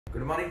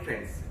Good morning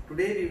friends.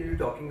 Today we will be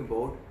talking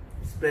about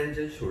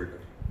Sprengel shoulder.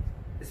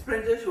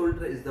 Sprengel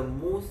shoulder is the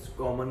most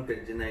common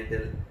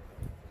congenital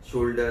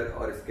shoulder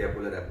or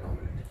scapular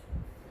abnormality.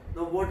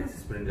 Now what is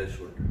Sprengel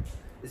shoulder?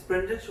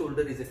 Sprengel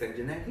shoulder is a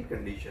congenital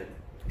condition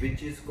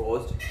which is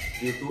caused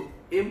due to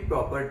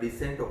improper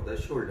descent of the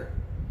shoulder.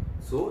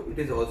 So it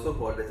is also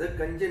called as a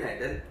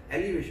congenital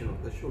elevation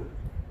of the shoulder.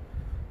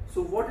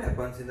 So what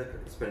happens in the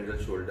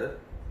Sprengel shoulder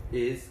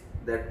is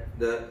that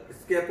the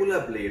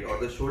scapula blade or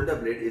the shoulder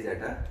blade is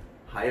at a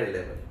higher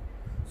level.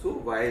 So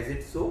why is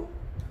it so?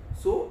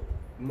 So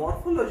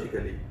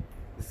morphologically,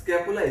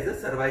 scapula is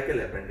a cervical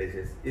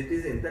appendage. It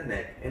is in the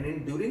neck,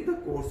 and during the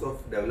course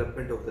of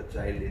development of the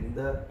child in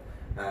the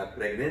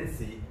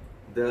pregnancy,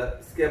 the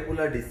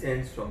scapula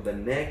descends from the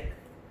neck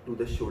to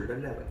the shoulder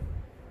level.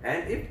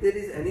 And if there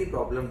is any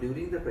problem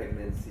during the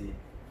pregnancy,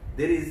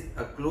 there is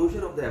a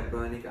closure of the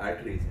embryonic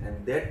arteries,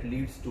 and that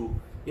leads to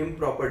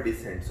improper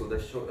descent. So the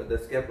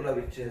scapula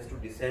which has to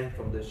descend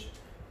from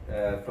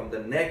the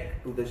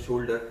neck to the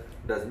shoulder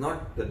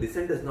the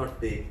descent does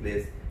not take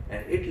place,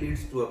 and it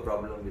leads to a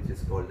problem which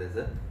is called as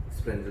a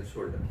Sprengel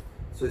shoulder.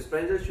 So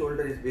Sprengel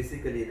shoulder is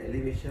basically an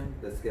elevation.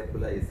 The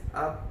scapula is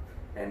up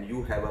and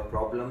you have a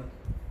problem.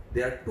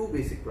 There are two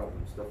basic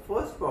problems. The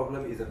first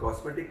problem is a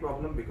cosmetic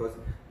problem, because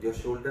your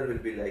shoulder will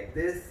be like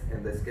this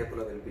and the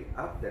scapula will be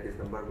up. That is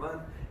number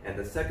one. And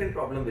the second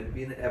problem will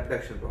be an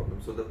abduction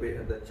problem. So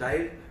the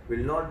child will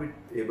not be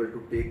able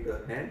to take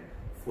the hand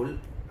full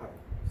up.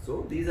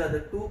 So these are the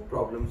two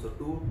problems or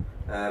two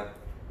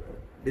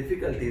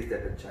difficulties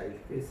that a child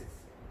faces.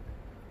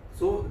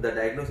 So the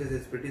diagnosis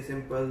is pretty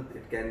simple.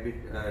 It can be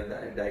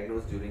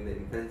diagnosed during the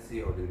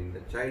infancy or during the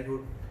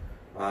childhood.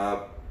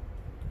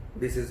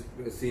 This is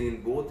seen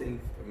in both in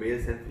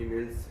males and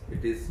females.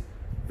 It is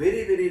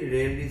very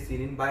rarely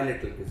seen in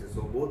bilateral cases.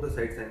 So both the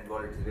sides are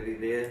involved. It is very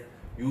rare.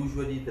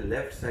 Usually the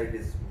left side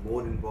is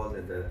more involved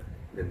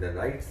than the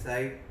right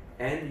side,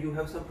 and you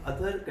have some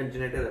other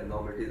congenital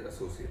abnormalities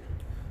associated.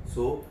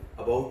 So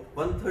about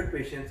 1/3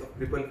 patients of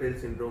Klippel Feil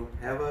Syndrome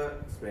have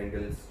a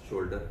Sprengel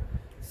shoulder.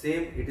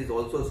 Same, it is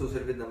also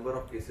associated with number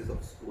of cases of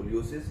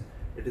scoliosis.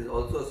 It is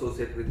also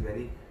associated with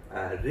many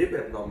rib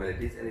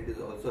abnormalities, and it is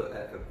also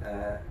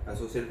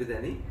associated with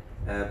any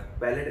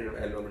palate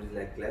abnormalities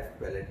like cleft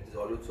palate. It is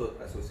also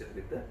associated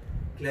with the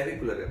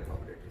clavicular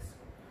abnormalities.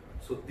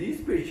 So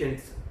these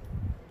patients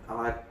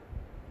are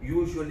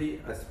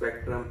usually a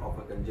spectrum of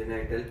a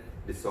congenital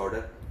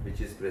disorder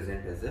which is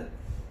present as a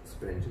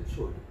Sprengel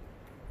shoulder.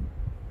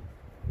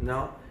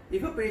 Now,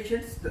 if a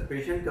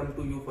patient come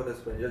to you for a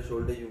Sprengel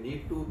shoulder, you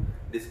need to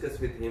discuss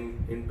with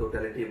him in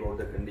totality about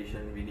the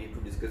condition. We need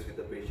to discuss with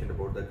the patient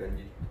about the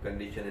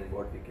condition and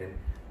what we can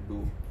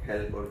do,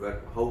 help,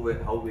 or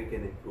how we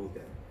can improve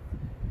them.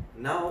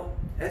 Now,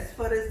 as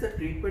far as the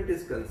treatment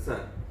is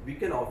concerned, we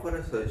can offer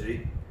a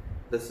surgery.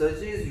 The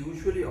surgery is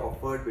usually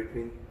offered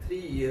between 3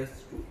 years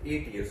to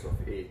 8 years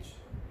of age.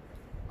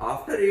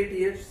 After 8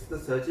 years, the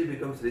surgery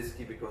becomes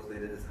risky because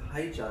there is a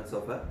high chance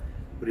of a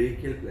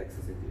brachial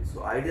plexus injury.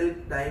 So ideal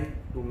time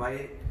to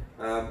my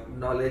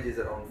knowledge is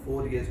around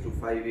 4 years to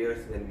 5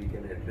 years when we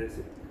can address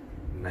it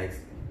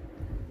nicely.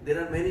 There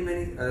are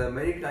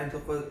many kinds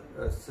of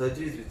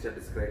surgeries which are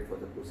described for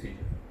the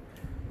procedure.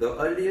 The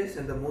earliest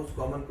and the most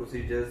common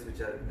procedures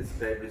which are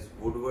described is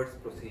Woodward's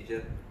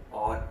procedure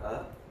or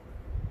a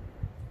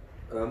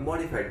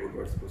modified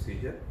Woodward's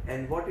procedure.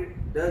 And what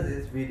it does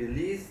is we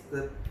release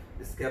the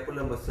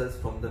scapular muscles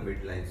from the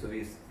midline. So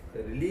we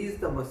release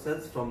the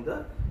muscles from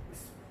the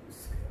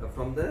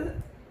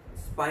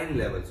spine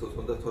level. So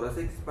from the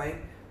thoracic spine,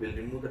 we'll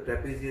remove the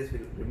trapezius,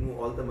 we'll remove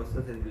all the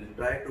muscles, and we'll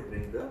try to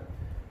bring the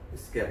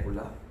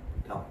scapula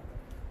down.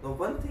 Now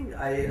one thing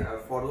I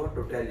forgot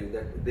to tell you,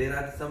 that there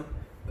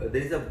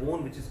is a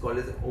bone which is called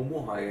as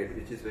Omohyoid,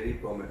 which is very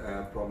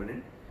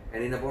prominent,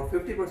 and in about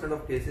 50%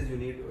 of cases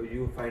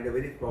you find a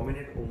very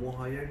prominent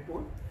Omohyoid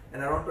bone,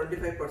 and around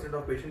 25%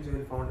 of patients you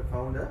will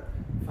found a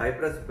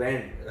fibrous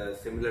band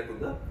similar to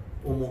the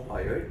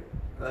Omohyoid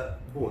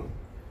bone.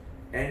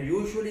 And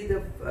usually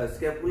the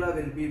scapula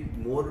will be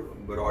more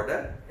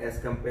broader as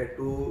compared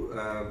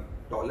to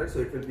taller. So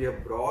it will be a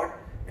broad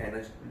and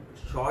a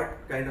short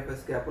kind of a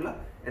scapula,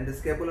 and the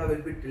scapula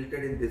will be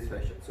tilted in this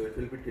fashion. So it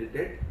will be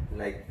tilted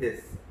like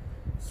this.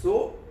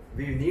 So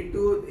we need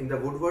to, in the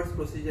Woodward's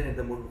procedure and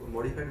the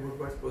modified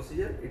Woodward's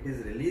procedure, it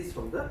is released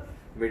from the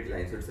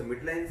midline. So it's a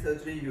midline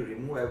surgery. You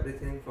remove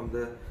everything from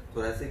the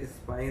thoracic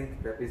spine,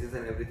 trapezius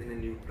and everything,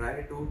 and you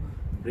try to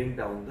bring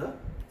down the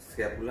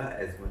scapula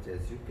as much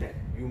as you can.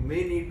 You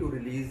may need to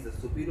release the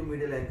superior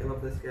medial ankle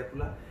of the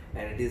scapula,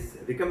 and it is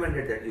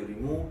recommended that you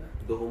remove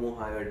the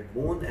Omohyoid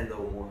bone and the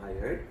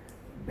Omohyoid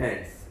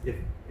bands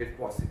if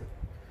possible.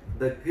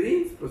 The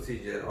Green's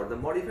procedure or the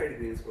modified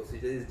Green's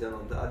procedure is done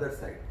on the other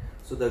side.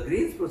 So the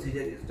Green's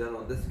procedure is done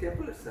on the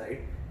scapular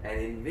side,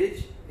 and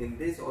in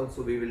this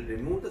also we will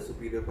remove the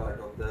superior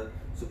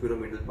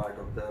middle part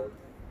of the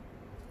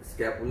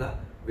scapula.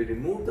 We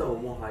remove the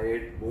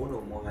Omohyoid bone,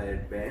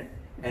 Omohyoid band,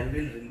 and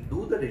we'll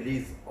do the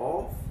release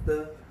of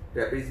the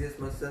trapezius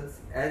muscles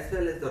as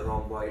well as the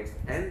rhomboids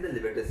and the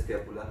levator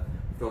scapula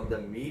from the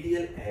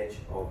medial edge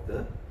of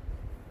the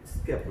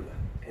scapula,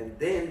 and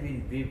then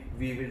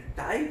we will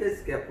tie the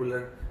scapula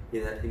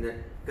in a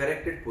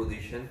corrected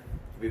position.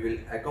 We will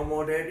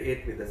accommodate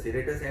it with the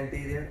serratus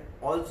anterior,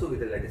 also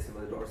with the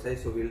latissimus dorsi.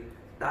 So we will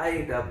tie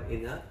it up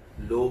in a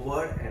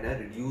lowered and a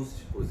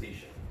reduced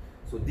position.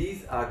 So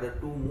these are the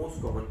two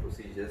most common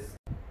procedures.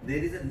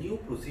 There is a new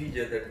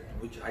procedure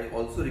which I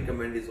also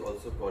recommend, is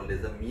also called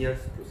as a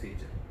Mear's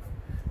procedure.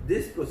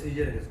 This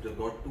procedure has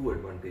got two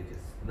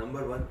advantages.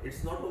 Number one,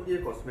 it's not only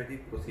a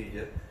cosmetic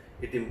procedure,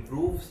 it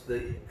improves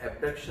the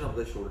abduction of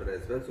the shoulder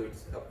as well. So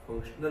it's a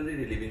functionally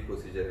relieving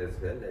procedure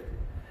as well.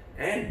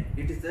 And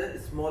it is a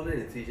smaller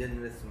incision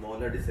and a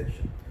smaller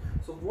dissection.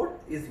 So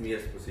what is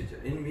Mear's procedure?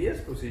 In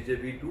Mear's procedure,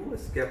 we do a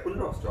scapular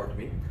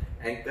osteotomy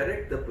and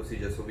correct the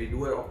procedure. So we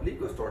do an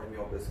oblique osteotomy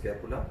of the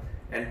scapula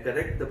and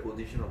correct the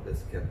position of the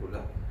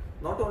scapula.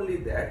 Not only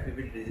that,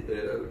 we will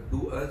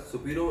do a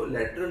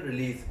superolateral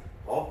release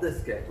of the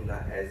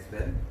scapula as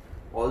well.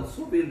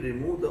 Also, we will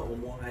remove the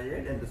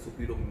omohyoid and the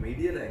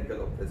superomedial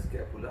angle of the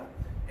scapula,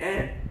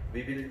 and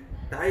we will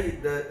tie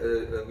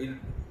the will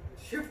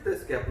shift the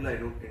scapula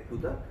into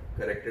the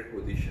corrected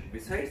position.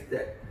 Besides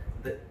that,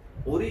 the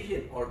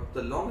origin or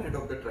the long head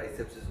of the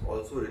triceps is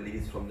also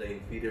released from the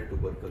inferior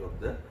tubercle of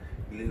the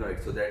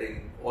glenoid, so that it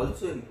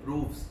also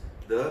improves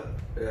the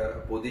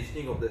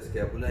positioning of the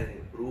scapula and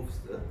improves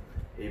the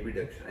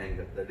abduction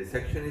angle. The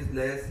dissection is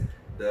less,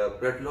 the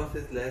blood loss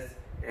is less,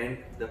 and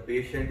the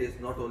patient is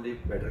not only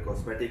better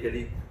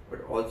cosmetically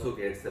but also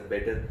gets a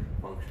better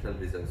functional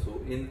result. So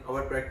in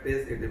our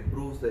practice, it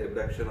improves the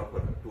abduction of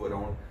to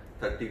around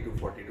 30 to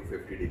 40 to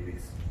 50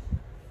 degrees.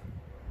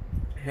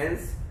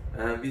 Hence,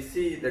 we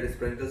see that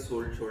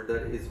Sprengel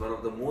shoulder is one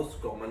of the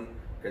most common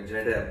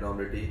congenital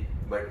abnormality,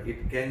 but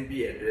it can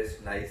be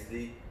addressed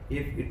nicely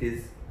if it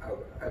is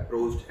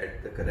approached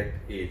at the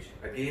correct age.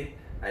 Again,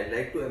 I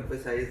like to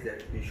emphasize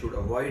that we should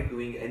avoid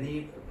doing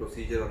any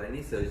procedure or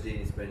any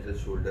surgery in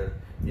Sprengel shoulder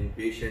in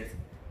patients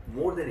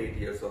more than 8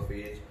 years of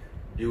age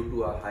due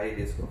to a high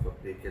risk of a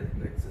brachial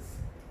plexus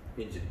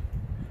injury.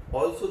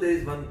 Also, there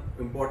is one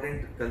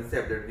important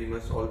concept that we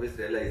must always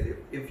realize.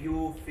 If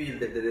you feel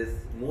that there is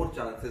more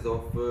chances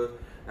of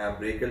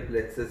brachial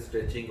plexus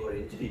stretching or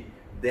injury,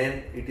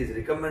 then it is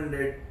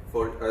recommended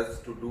for us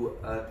to do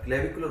a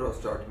clavicular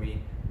osteotomy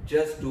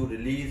just to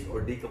release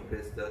or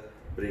decompress the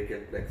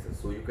brachial plexus.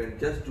 So you can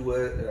just do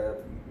a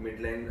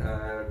midline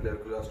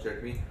clavicular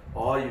osteotomy,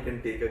 or you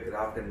can take a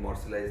graft and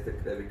morselize the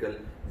clavicle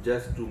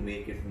just to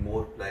make it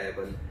more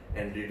pliable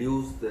and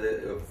reduce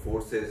the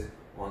forces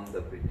on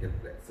the brachial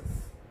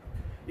plexus.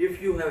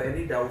 If you have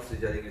any doubts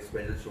regarding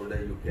Sprengel shoulder,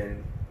 you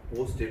can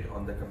post it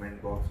on the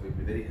comment box. We'll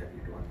be very happy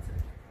to answer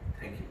it.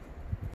 Thank you.